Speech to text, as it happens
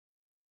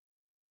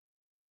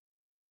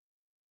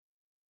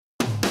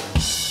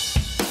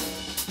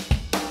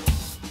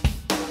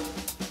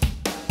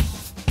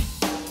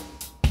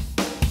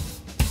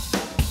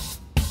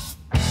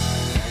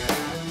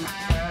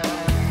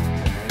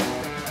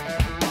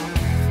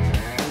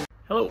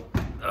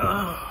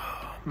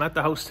I'm at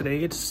the house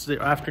today. It's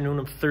the afternoon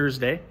of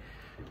Thursday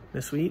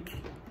this week.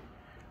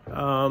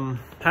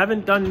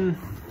 Haven't done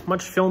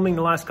much filming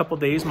the last couple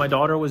days. My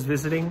daughter was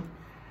visiting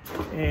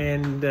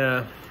and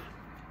I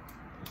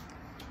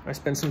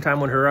spent some time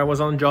with her. I was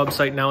on job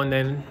site now and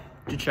then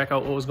to check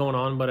out what was going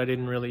on, but I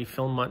didn't really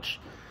film much.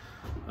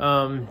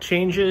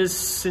 Changes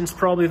since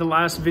probably the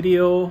last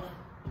video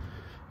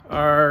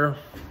are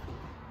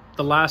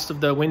the last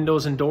of the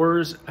windows and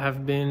doors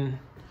have been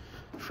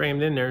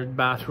framed in there.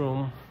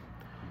 Bathroom,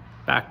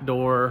 back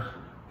door,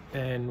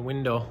 and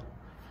window.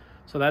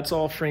 So that's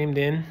all framed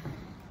in.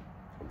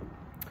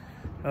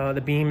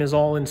 The beam is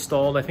all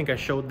installed. I think I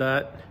showed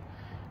that.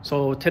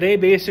 So today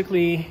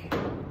basically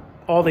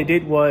all they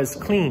did was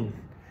clean,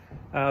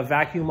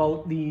 vacuum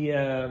out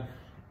the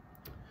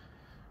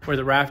where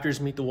the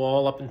rafters meet the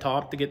wall up and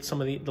top to get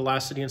some of the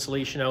last of the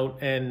insulation out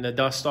and the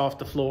dust off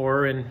the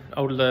floor and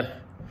out of the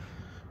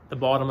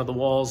bottom of the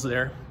walls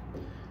there,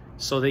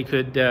 so they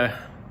could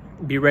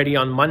be ready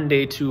on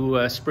Monday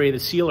to spray the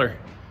sealer.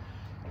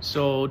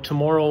 So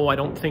tomorrow I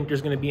don't think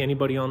there's going to be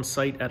anybody on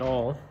site at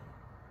all,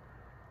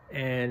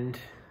 and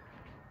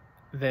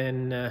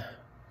then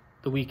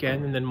the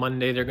weekend, and then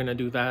Monday they're going to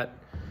do that.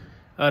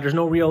 There's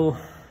no real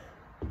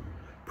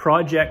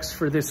projects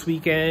for this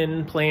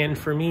weekend planned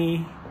for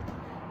me.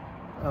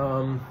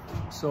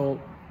 So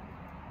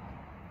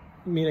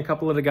me and a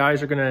couple of the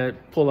guys are gonna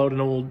pull out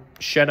an old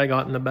shed I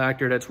got in the back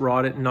there that's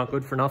rotted and not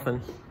good for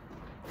nothing.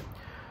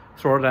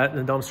 Throw that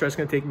in the dumpster. It's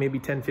gonna take maybe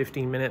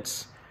 10-15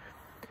 minutes.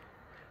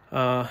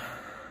 I'm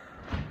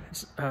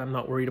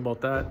not worried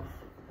about that.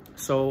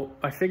 So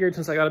I figured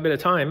since I got a bit of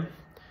time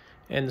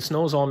and the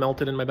snow's all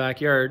melted in my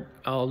backyard,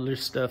 I'll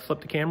just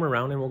flip the camera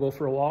around and we'll go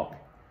for a walk.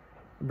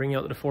 Bring you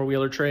out to the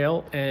four-wheeler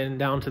trail and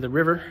down to the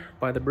river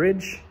by the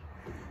bridge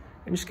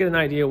and just get an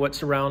idea of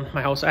what's around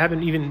my house. I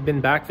haven't even been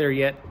back there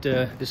yet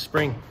this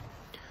spring.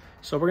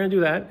 So we're gonna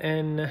do that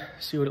and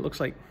see what it looks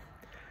like.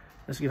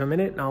 Let's give a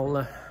minute and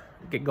I'll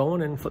get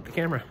going and flip the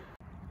camera.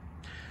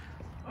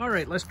 All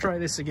right, let's try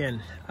this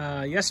again.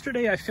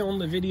 Yesterday I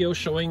filmed a video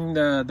showing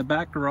the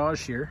back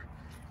garage here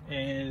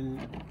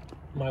and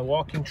my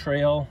walking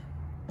trail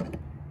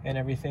and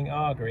everything.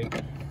 Ah, great.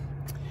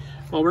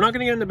 Well, we're not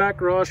gonna get in the back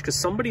garage because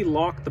somebody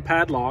locked the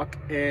padlock,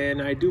 and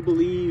I do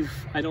believe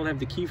I don't have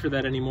the key for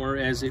that anymore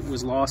as it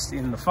was lost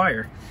in the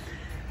fire.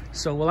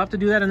 So we'll have to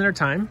do that another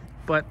time.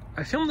 But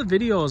I filmed the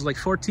video, it was like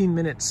 14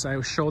 minutes.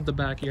 I showed the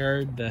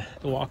backyard,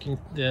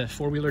 the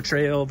four-wheeler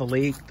trail, the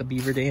lake, the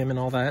beaver dam and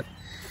all that.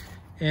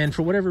 And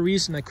for whatever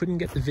reason, I couldn't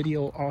get the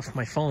video off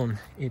my phone.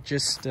 It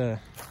just, it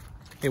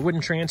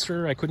wouldn't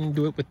transfer. I couldn't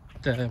do it with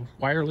the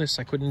wireless.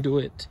 I couldn't do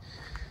it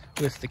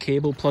with the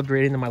cable plugged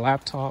right into my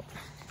laptop.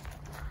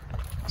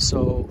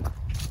 So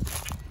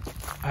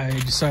I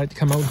decided to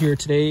come out here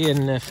today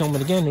and film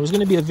it again. There was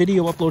going to be a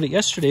video uploaded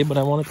yesterday, but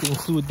I wanted to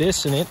include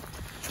this in it.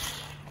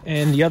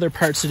 And the other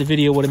parts of the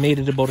video would have made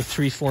it about a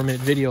 3-4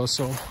 minute video.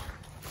 So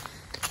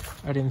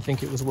I didn't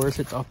think it was worth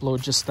it to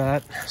upload just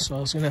that. So I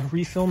was going to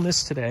refilm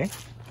this today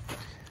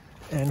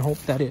and hope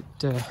that it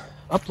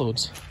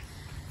uploads.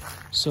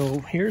 So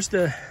here's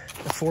the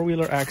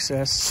four-wheeler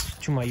access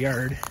to my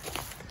yard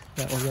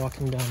that we're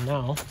walking down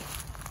now.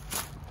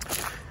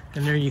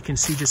 And there you can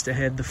see just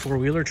ahead the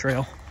four-wheeler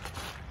trail.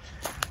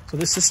 So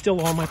this is still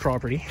on my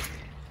property.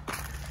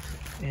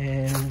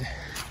 And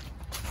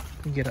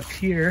you get up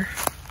here,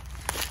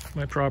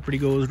 my property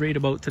goes right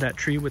about to that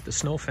tree with the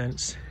snow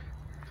fence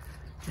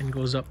and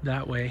goes up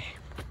that way.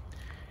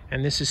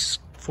 And this is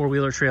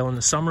four-wheeler trail in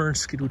the summer and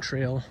skidoo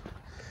trail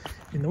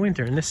in the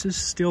winter. And this is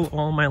still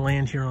all my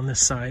land here on this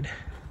side.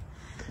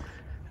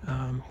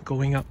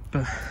 Going up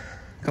a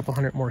couple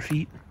hundred more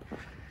feet.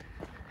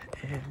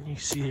 And you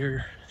see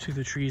here through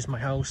the trees my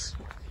house,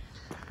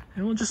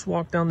 and we'll just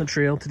walk down the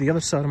trail to the other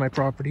side of my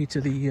property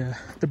to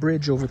the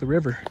bridge over the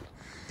river,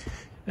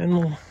 and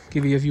we'll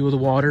give you a view of the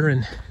water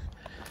and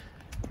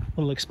a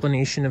little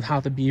explanation of how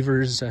the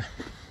beavers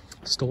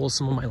stole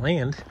some of my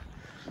land.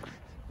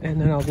 And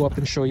then I'll go up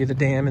and show you the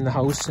dam and the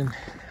house and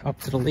up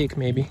to the lake,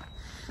 maybe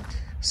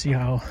see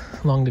how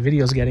long the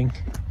video's getting,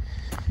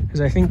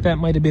 because I think that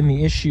might have been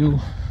the issue.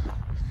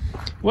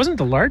 It wasn't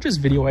the largest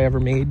video I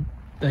ever made,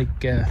 like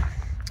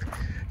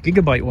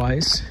gigabyte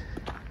wise,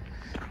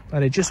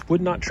 but it just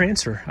would not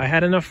transfer. I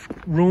had enough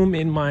room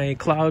in my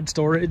cloud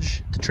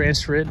storage to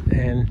transfer it,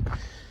 and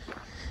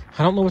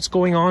I don't know what's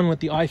going on with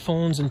the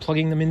iPhones and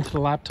plugging them into the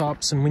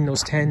laptops and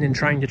Windows 10 and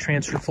trying to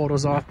transfer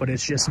photos off, but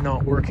it's just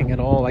not working at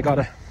all. I got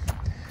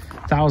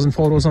 1,000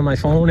 photos on my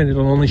phone and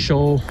it'll only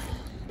show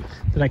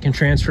that I can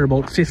transfer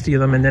about 50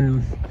 of them, and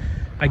then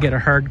I get a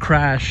hard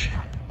crash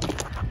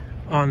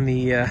on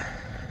the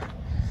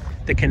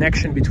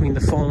connection between the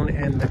phone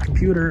and the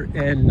computer,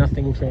 and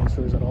nothing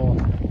transfers at all.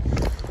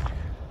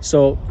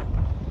 So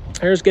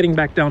here's getting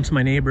back down to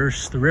my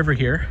neighbors, the river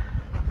here.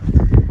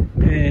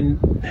 And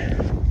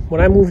when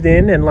I moved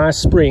in and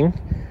last spring,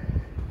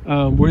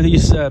 where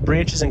these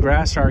branches and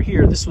grass are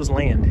here, this was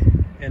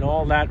land, and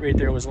all that right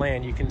there was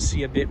land. You can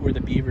see a bit where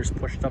the beavers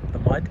pushed up the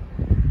mud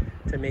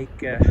to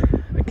make a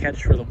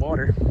catch for the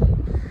water.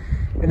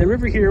 And the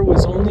river here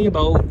was only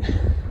about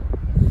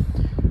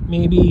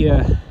maybe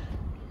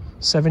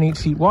 7-8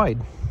 feet wide.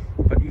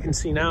 But you can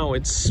see now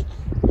it's,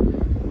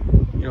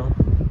 you know,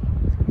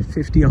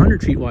 50,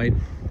 100 feet wide.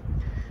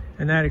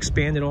 And that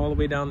expanded all the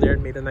way down there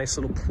and made a nice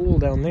little pool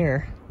down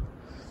there.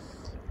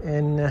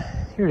 And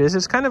here it is.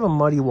 It's kind of a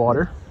muddy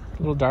water, a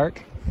little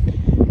dark.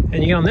 And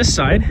you get on this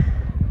side,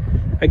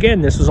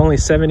 again, this was only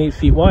 7-8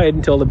 feet wide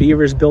until the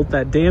beavers built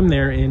that dam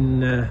there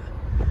in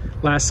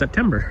last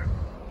September.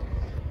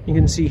 You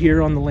can see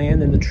here on the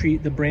land and the tree,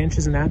 the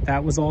branches and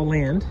that was all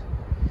land.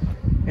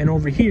 And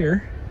over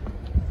here,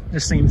 the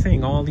same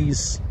thing. All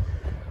these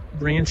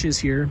branches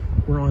here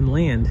were on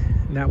land,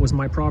 and that was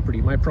my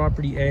property. My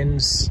property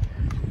ends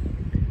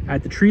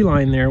at the tree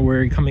line there,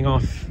 where you're coming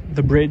off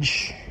the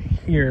bridge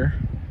here.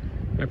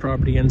 My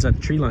property ends at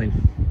the tree line,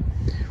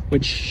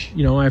 which,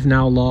 you know, I've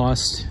now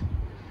lost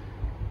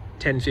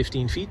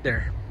 10-15 feet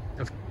there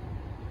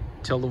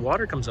till the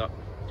water comes up.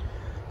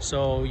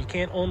 So you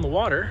can't own the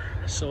water.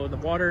 So the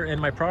water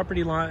and my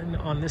property line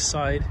on this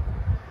side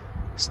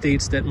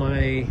states that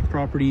my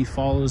property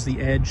follows the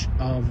edge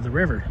of the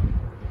river.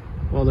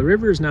 Well, the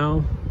river is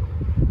now,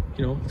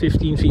 you know,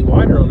 15 feet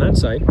wider on that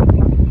side.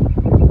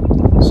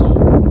 So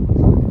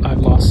I've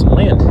lost some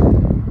land.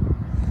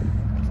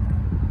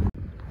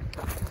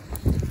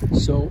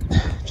 So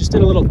just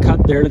did a little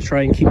cut there to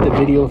try and keep the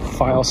video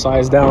file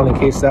size down in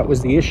case that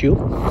was the issue.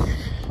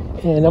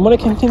 And I'm going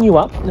to continue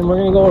up, and we're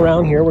going to go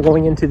around here. We're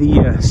going into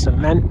the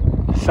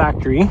cement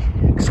factory.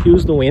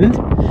 Excuse the wind.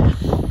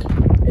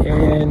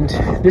 And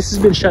this has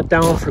been shut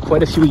down for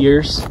quite a few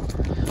years.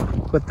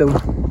 But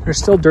there's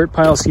still dirt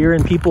piles here,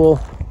 and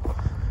people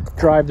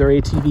drive their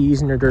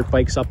ATVs and their dirt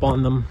bikes up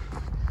on them.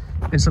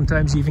 And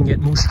sometimes you even get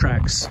moose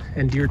tracks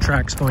and deer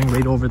tracks going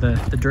right over the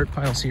dirt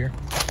piles here.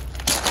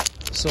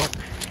 So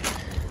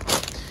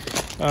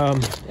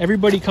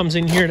everybody comes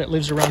in here that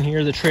lives around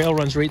here. The trail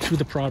runs right through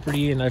the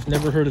property, and I've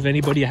never heard of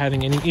anybody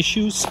having any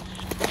issues.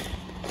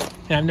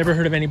 And I've never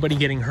heard of anybody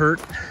getting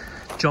hurt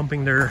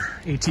jumping their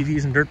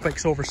ATVs and dirt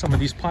bikes over some of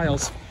these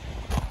piles.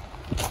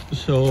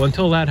 So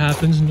until that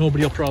happens,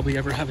 nobody will probably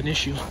ever have an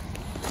issue.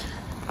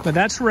 But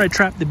that's where I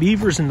trapped the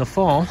beavers in the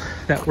fall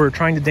that were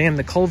trying to dam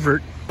the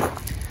culvert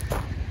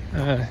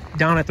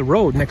down at the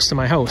road next to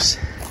my house.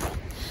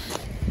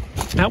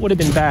 That would have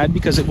been bad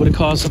because it would have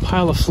caused a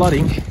pile of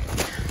flooding,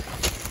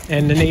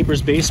 and the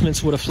neighbors'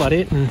 basements would have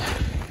flooded and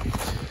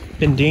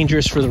been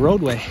dangerous for the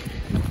roadway.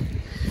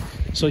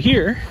 So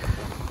here,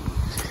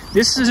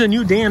 this is a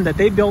new dam that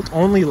they built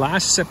only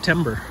last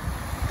September.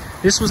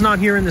 This was not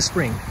here in the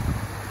spring.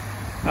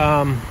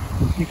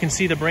 You can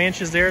see the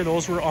branches there,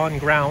 those were on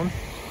ground.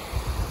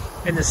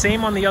 And the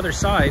same on the other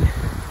side.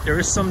 There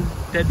is some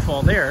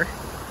deadfall there.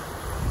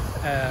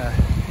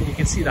 You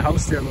can see the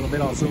house there a little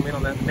bit. I'll zoom in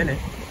on that in a minute.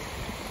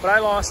 But I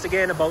lost,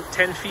 again, about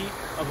 10 feet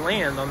of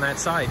land on that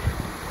side.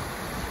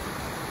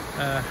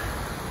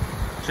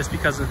 Just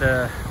because of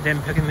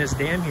them picking this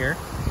dam here.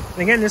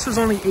 And again, this was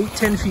only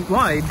 8-10 feet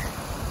wide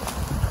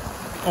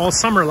all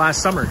summer,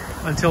 last summer,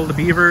 until the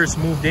beavers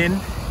moved in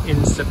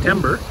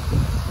September,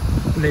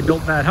 and they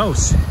built that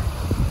house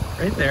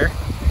right there,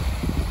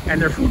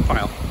 and their food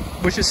pile,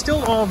 which is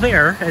still all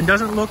there and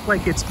doesn't look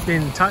like it's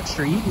been touched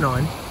or eaten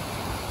on.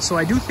 So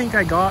I do think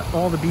I got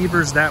all the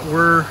beavers that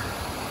were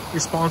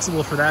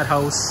responsible for that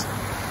house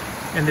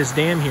and this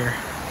dam here.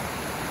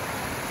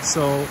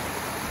 So,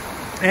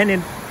 and in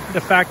the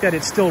fact that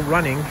it's still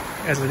running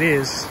as it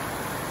is,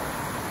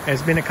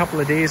 has been a couple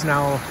of days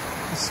now.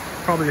 It's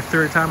probably the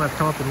third time I've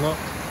come up and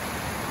looked,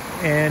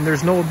 and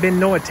there's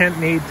been no attempt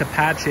made to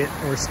patch it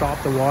or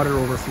stop the water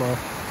overflow.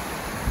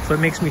 So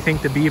it makes me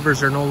think the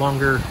beavers are no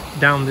longer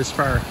down this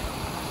far,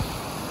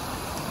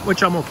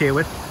 which I'm okay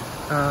with.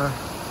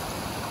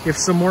 If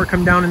some more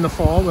come down in the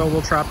fall, well,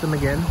 we'll trap them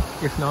again.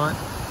 If not,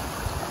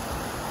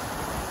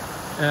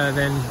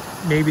 then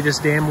maybe this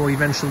dam will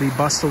eventually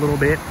bust a little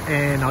bit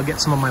and I'll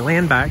get some of my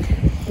land back,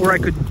 or I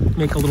could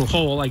make a little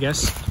hole, I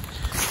guess.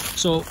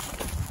 So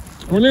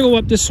we're gonna go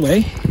up this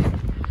way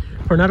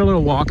for another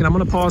little walk, and I'm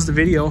gonna pause the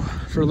video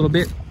for a little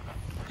bit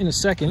in a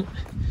second,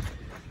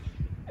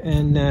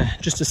 and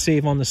just to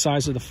save on the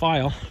size of the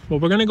file.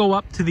 But we're gonna go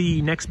up to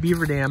the next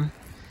beaver dam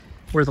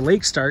where the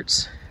lake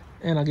starts,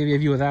 and I'll give you a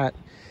view of that.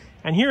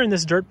 And here in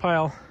this dirt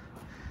pile,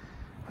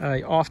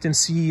 I often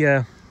see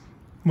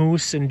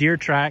moose and deer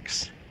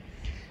tracks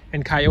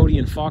and coyote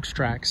and fox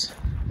tracks.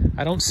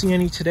 I don't see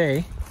any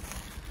today,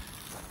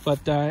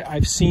 but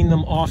I've seen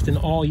them often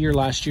all year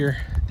last year.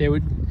 They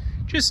would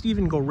just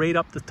even go right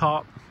up the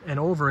top and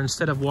over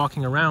instead of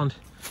walking around.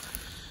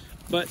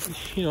 But,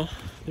 you know,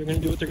 they're gonna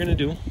do what they're gonna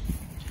do.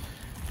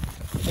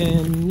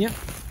 And yeah,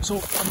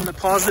 so I'm gonna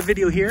pause the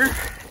video here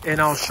and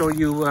I'll show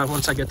you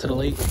once I get to the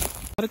lake.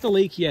 Not at the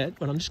lake yet,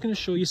 but I'm just gonna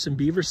show you some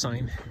beaver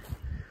sign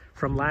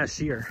from last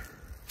year.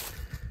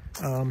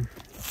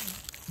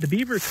 The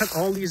beaver cut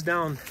all these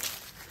down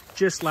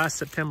just last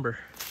September.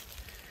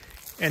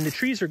 And the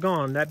trees are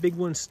gone. That big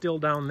one's still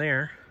down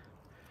there.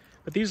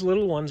 But these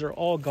little ones are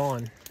all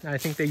gone. I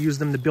think they used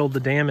them to build the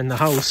dam in the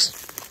house.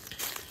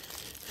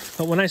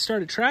 But when I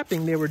started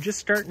trapping, they were just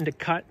starting to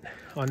cut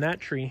on that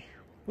tree,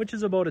 which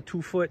is about a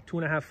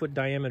 2.5 foot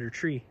diameter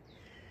tree.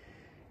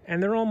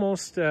 And they're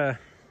almost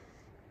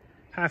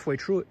halfway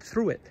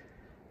through it.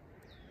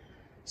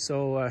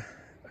 So, I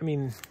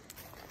mean,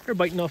 they're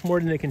biting off more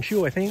than they can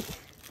chew, I think.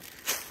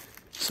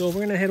 So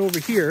we're gonna head over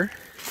here,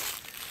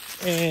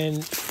 and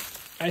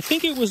I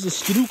think it was the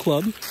Skidoo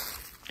Club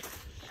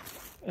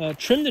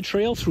trimmed the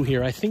trail through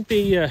here. I think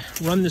they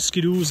run the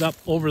skidoos up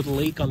over the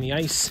lake on the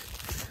ice.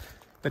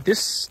 But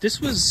this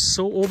was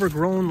so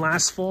overgrown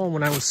last fall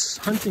when I was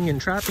hunting and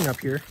trapping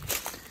up here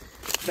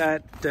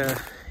that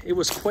it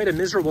was quite a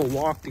miserable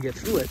walk to get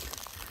through it.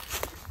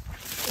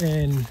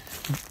 And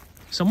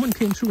someone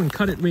came through and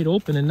cut it right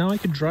open, and now I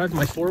could drive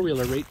my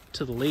four-wheeler right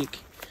to the lake,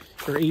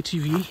 or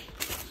ATV,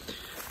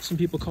 some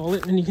people call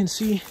it. And you can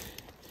see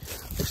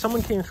if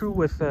someone came through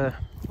with a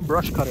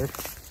brush cutter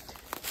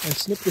and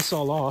snipped this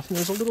all off, and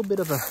there's a little bit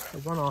of a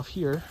runoff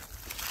here.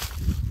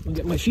 I'll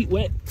get my feet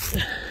wet.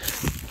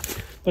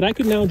 But I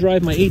could now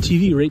drive my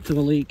ATV right to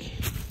the lake,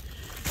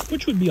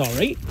 which would be all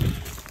right.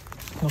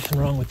 Nothing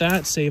wrong with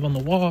that. Save on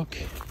the walk.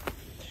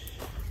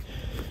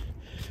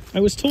 I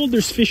was told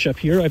there's fish up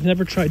here. I've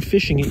never tried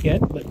fishing it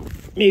yet, but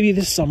maybe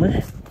this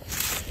summer.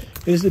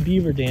 There's the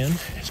beaver dam.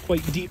 It's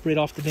quite deep right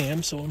off the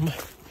dam, so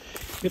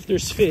if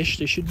there's fish,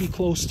 they should be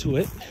close to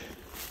it.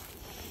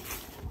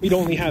 We'd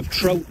only have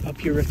trout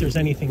up here. If there's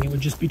anything, it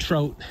would just be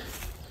trout.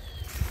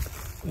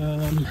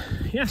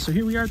 Yeah, so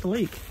here we are at the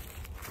lake.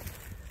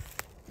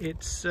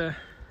 It's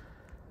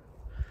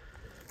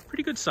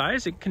pretty good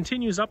size. It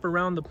continues up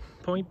around the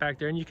point back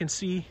there, and you can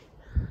see,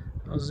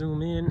 I'll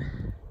zoom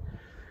in,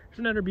 there's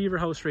another beaver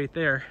house right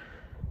there.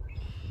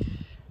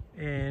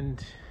 And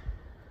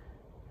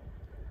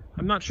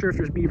I'm not sure if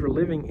there's beaver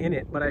living in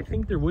it, but I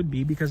think there would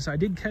be, because I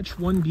did catch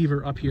one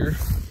beaver up here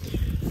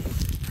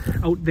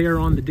out there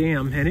on the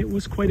dam, and it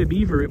was quite a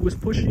beaver. It was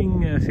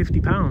pushing 50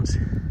 pounds.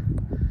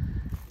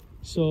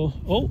 So,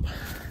 oh,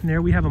 and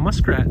there we have a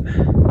muskrat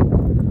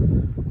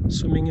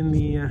swimming in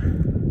the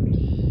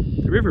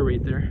river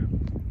right there.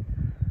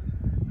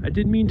 I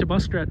did mean to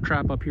muskrat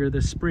trap up here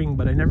this spring,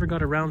 but I never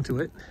got around to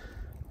it.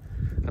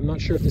 I'm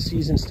not sure if the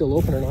season's still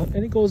open or not.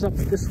 And it goes up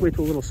this way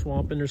to a little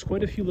swamp, and there's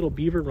quite a few little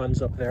beaver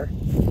runs up there.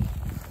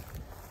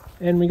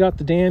 And we got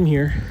the dam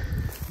here.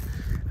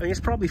 I think it's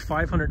probably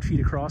 500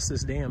 feet across,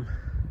 this dam.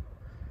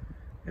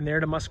 And there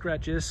the muskrat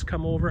just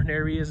come over, and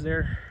there he is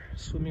there,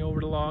 swimming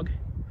over the log.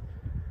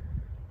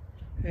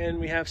 And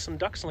we have some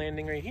ducks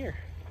landing right here.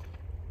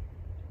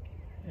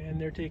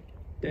 And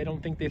I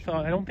don't think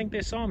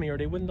they saw me, or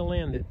they wouldn't have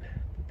landed.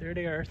 But there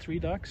they are, 3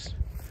 ducks.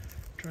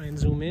 Try and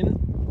zoom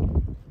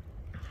in.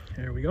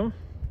 There we go.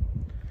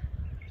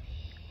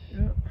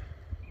 Yeah.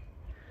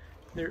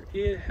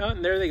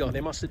 And there they go. They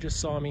must have just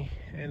saw me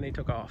and they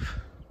took off.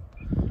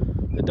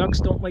 The ducks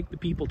don't like the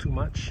people too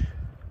much.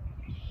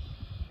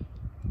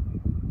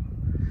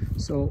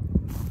 So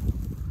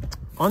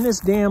on this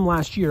dam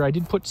last year, I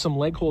did put some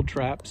leg hold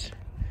traps,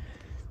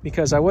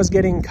 because I was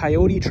getting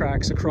coyote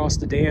tracks across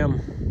the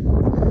dam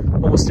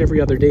almost every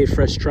other day,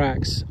 fresh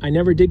tracks. I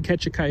never did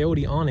catch a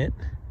coyote on it,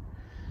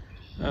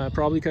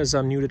 probably because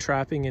I'm new to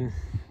trapping and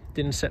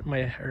didn't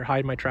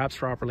hide my traps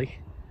properly.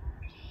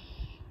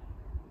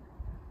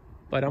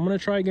 But I'm gonna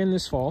try again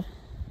this fall.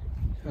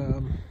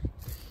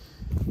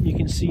 You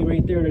can see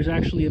right there, there's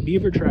actually a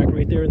beaver track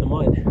right there in the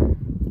mud.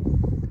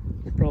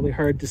 It's probably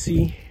hard to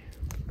see.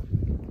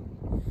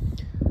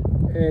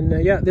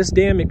 And yeah, this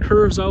dam, it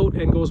curves out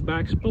and goes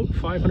back about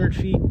 500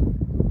 feet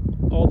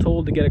all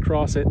told to get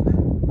across it.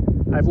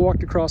 I've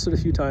walked across it a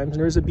few times,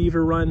 and there's a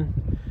beaver run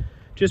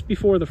just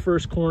before the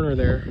first corner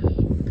there,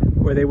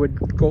 where they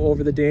would go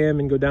over the dam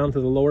and go down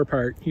to the lower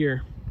part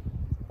here.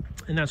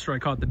 And that's where I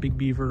caught the big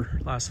beaver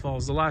last fall. It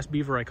was the last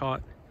beaver I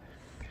caught.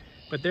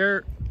 But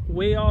there,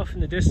 way off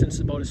in the distance,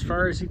 about as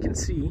far as you can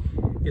see,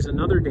 is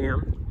another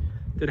dam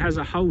that has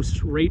a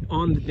house right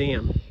on the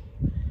dam.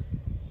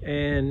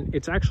 And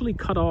it's actually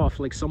cut off,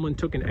 like someone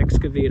took an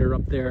excavator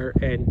up there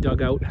and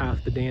dug out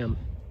half the dam.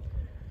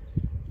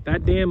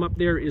 That dam up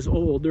there is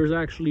old. There's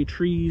actually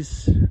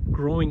trees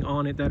growing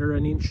on it that are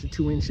 1 inch to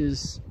 2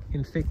 inches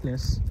in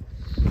thickness.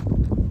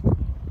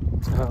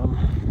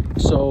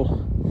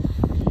 So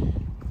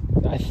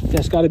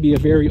that's got to be a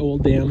very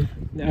old dam.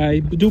 I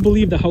do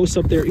believe the house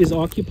up there is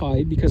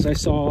occupied, because I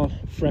saw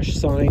fresh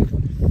sign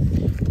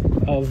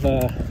of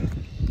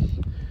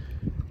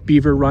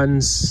beaver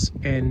runs,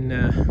 and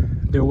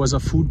there was a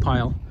food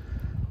pile.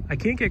 I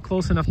can't get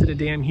close enough to the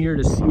dam here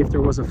to see if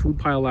there was a food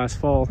pile last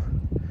fall,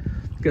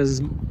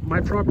 because my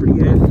property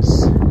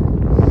ends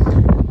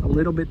a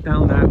little bit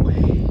down that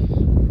way.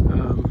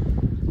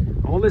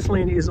 All this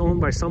land is owned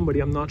by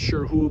somebody, I'm not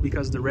sure who,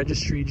 because the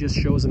registry just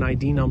shows an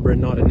ID number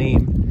and not a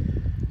name.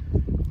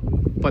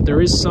 But there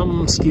is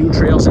some ski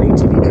trails and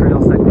ATV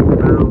trails that go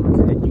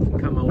around, and you can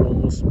come out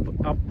almost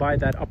up by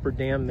that upper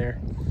dam there.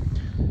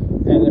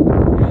 And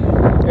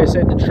like I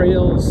said, the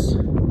trails,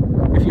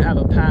 if you have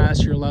a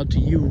pass, you're allowed to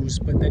use,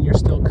 but then you're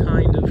still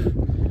kind of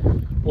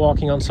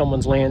walking on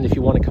someone's land if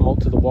you want to come out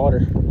to the water.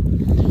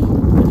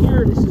 And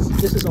here,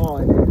 this is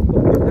odd.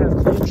 We didn't have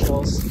clam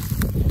shells.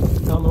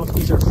 I don't know if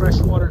these are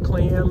freshwater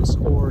clams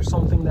or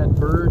something that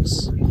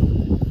birds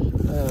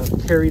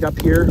carried up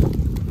here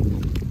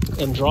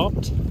and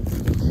dropped.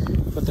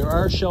 But there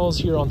are shells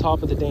here on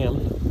top of the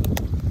dam.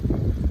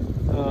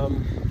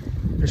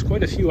 There's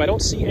quite a few. I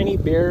don't see any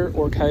bear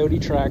or coyote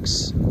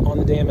tracks on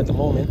the dam at the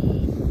moment,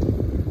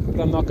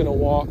 but I'm not going to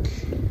walk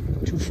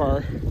too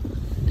far.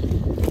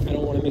 I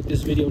don't want to make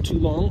this video too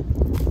long,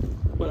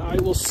 but I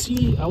will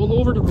go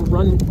over to the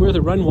run, where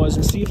the run was,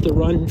 and see if the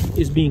run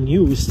is being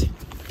used.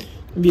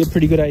 It'd be a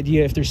pretty good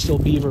idea if there's still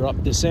beaver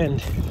up this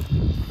end.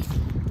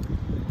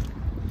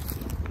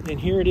 And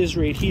here it is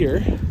right here.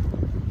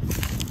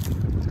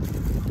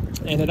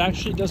 And it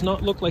actually does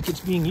not look like it's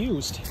being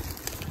used.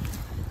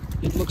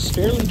 It looks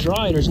fairly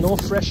dry. There's no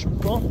fresh,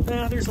 well,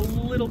 there's a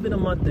little bit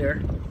of mud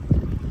there.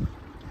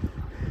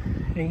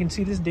 And you can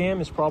see this dam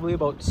is probably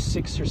about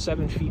 6 or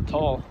 7 feet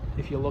tall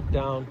if you look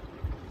down.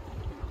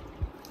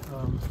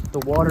 The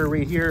water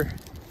right here,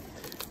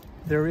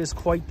 there is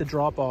quite the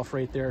drop off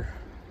right there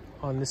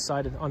on this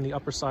side, on the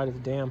upper side of the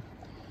dam.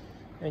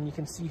 And you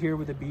can see here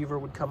where the beaver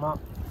would come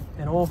up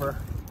and over.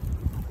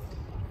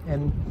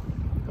 And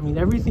I mean,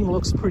 everything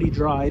looks pretty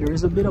dry. There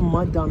is a bit of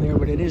mud down there,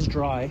 but it is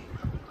dry.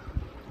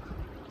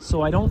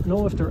 So I don't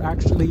know if they're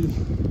actually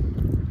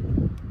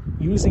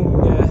using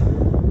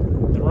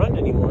the run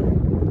anymore.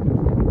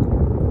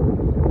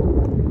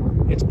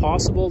 It's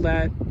possible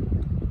that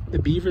the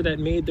beaver that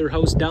made their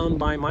house down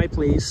by my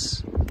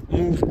place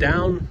moved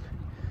down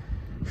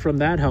from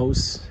that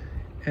house,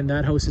 and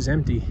that house is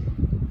empty.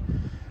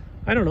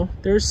 I don't know.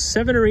 There's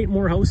 7 or 8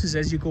 more houses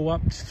as you go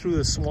up through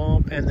the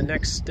swamp and the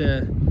next,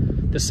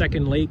 the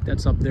second lake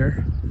that's up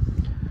there.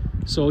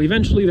 So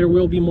eventually there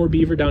will be more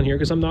beaver down here,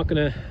 because I'm not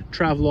going to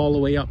travel all the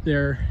way up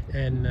there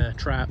and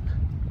trap.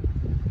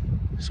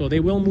 So they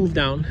will move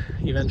down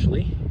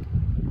eventually.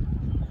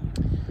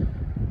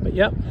 But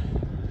yep,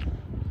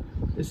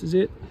 this is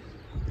it.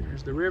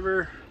 There's the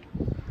river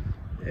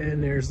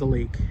and there's the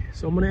lake.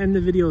 So I'm going to end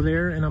the video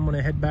there, and I'm going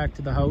to head back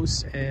to the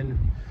house, and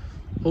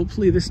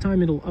hopefully this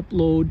time it'll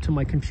upload to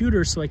my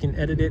computer so I can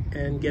edit it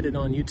and get it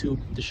on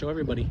YouTube to show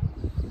everybody.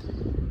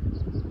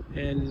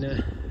 And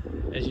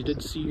as you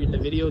did see in the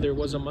video, there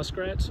was a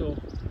muskrat, so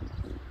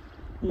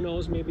who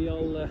knows, maybe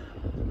I'll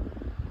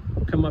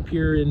come up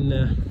here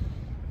and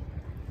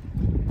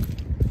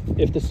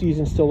if the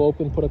season's still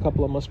open, put a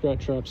couple of muskrat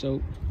traps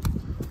out.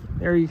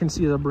 There you can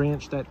see the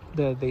branch that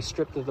they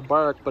stripped of the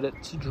bark, but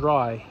it's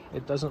dry.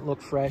 It doesn't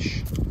look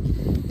fresh,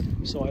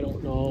 so I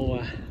don't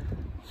know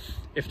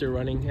if they're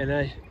running. And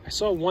I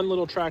saw one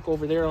little track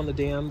over there on the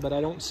dam, but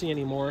I don't see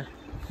any more.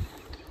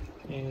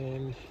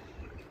 And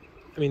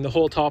I mean, the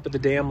whole top of the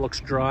dam looks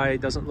dry.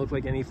 It doesn't look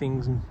like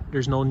anything.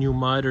 There's no new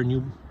mud or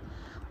new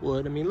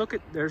wood. I mean, look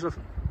at, there's a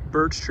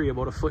birch tree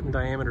about 1 foot in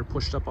diameter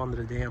pushed up onto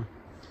the dam.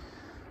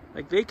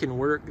 Like, they can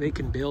work, they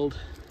can build.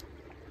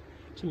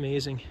 It's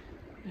amazing.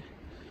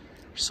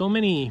 There's so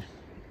many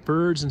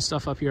birds and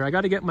stuff up here. I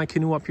got to get my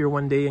canoe up here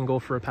one day and go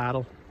for a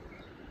paddle.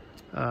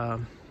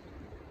 You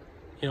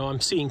know, I'm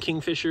seeing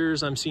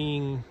kingfishers, I'm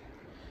seeing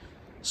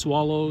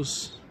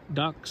swallows,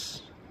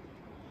 ducks.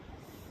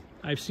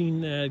 I've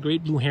seen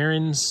great blue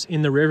herons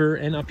in the river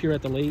and up here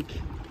at the lake.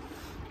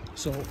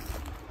 So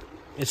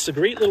it's a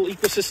great little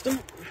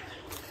ecosystem.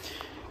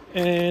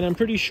 And I'm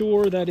pretty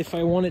sure that if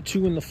I wanted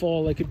to in the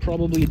fall, I could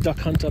probably duck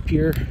hunt up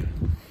here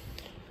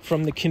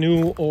from the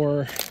canoe,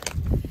 or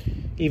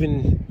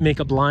even make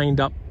a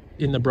blind up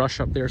in the brush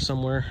up there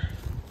somewhere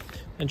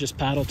and just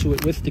paddle to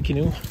it with the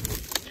canoe.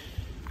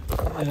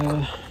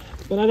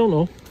 But I don't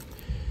know.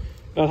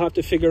 I'll have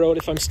to figure out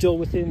if I'm still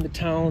within the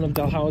town of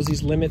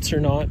Dalhousie's limits or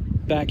not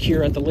back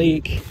here at the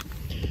lake,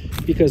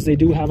 because they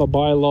do have a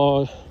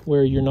bylaw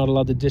where you're not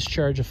allowed to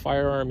discharge a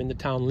firearm in the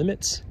town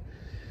limits.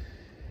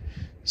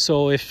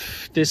 So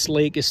if this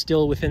lake is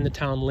still within the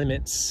town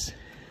limits,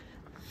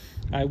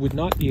 I would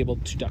not be able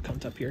to duck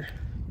hunt up here.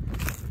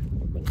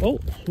 But, oh,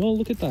 well,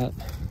 look at that.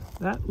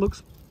 That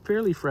looks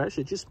fairly fresh.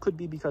 It just could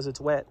be because it's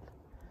wet.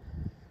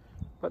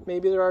 But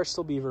maybe there are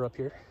still beaver up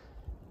here.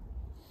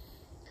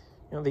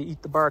 You know, they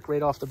eat the bark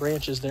right off the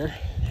branches there.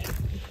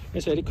 Like I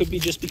said, it could be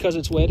just because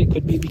it's wet. It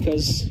could be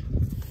because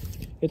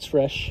it's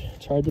fresh.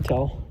 It's hard to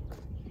tell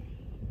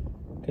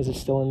because it's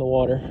still in the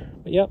water.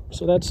 But yep,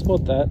 so that's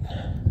about that.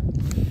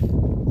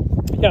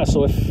 Yeah,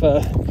 so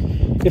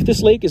if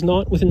this lake is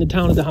not within the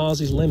town of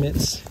Dalhousie's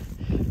limits,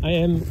 I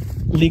am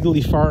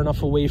legally far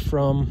enough away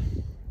from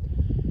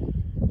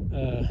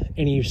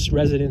any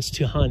residents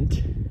to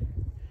hunt.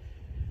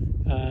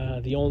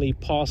 The only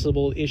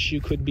possible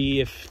issue could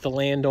be if the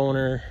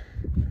landowner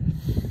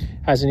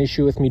has an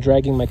issue with me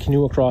dragging my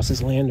canoe across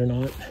his land or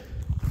not.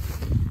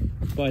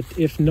 But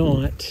if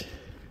not,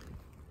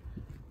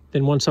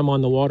 then once I'm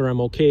on the water, I'm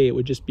okay. It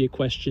would just be a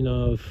question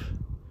of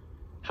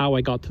how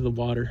I got to the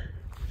water.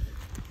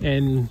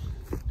 And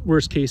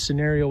worst case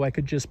scenario, I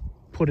could just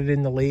put it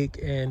in the lake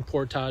and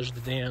portage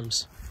the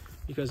dams,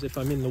 because if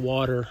I'm in the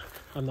water,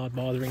 I'm not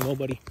bothering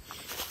nobody.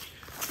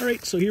 All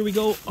right, so here we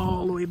go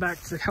all the way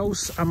back to the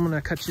house. I'm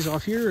gonna cut you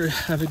off here.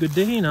 Have a good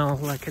day, and I'll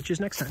catch you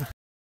next time.